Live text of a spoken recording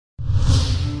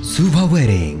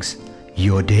Subhaweddings,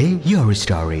 your day, your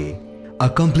story. A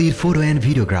complete photo and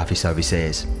videography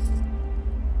services.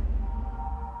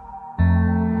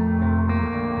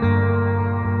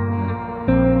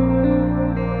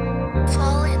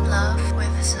 Fall in love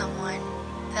with someone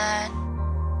that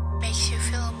makes you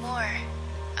feel more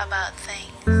about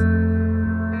things.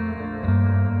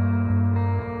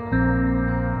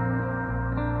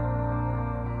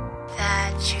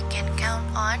 That you can count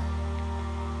on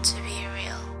to be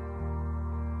real.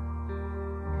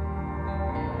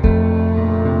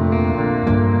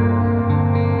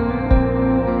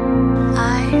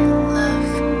 I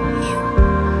love you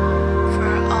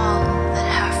for all that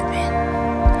have been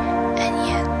and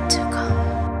yet to come.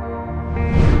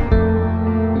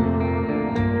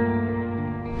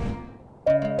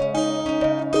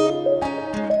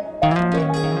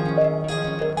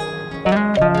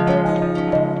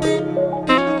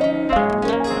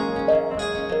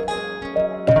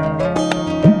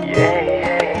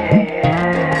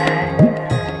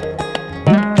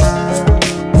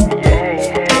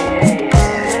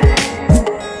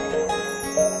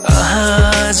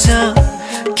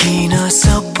 किन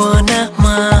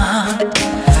सपनामा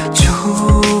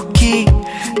झुकी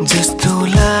जस्तो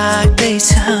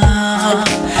लाग्दैछ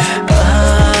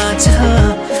आज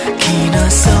किन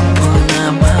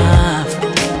सपनामा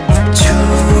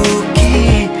झुकी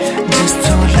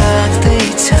जस्तो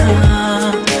लाग्दैछ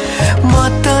म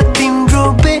त तिम्रो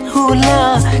बेहुला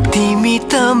तिमी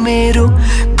त मेरो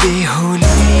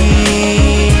बेहुली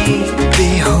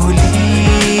बेहुली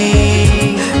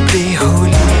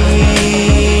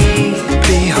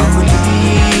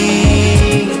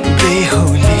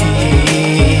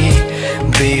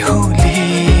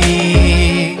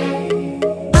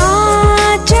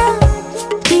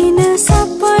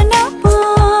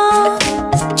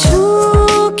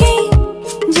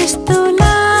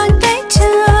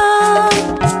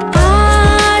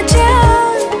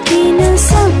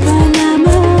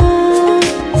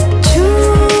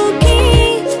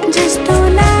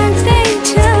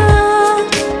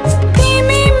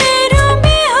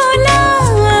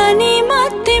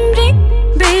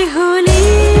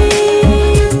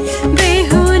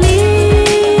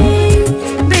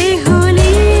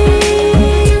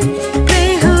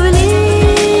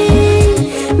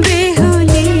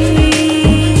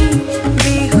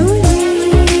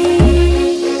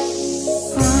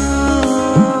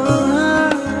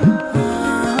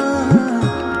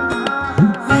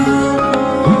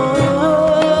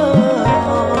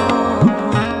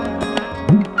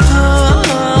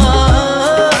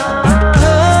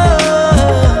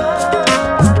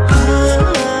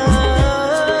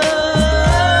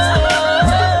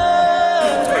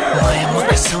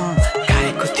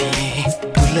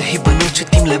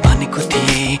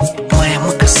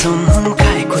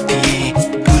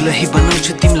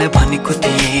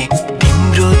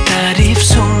तिम्रो तारिफ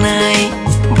सुनाई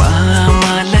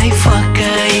बामालाई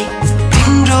फकाई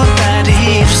तिम्रो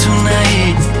तारिफ सुनाई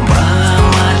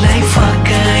बामालाई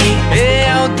फकाई ए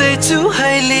आउँदैछु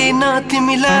अहिले न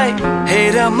तिमीलाई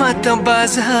हेर म त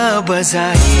बाजा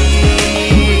बजाई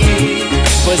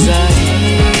बजाई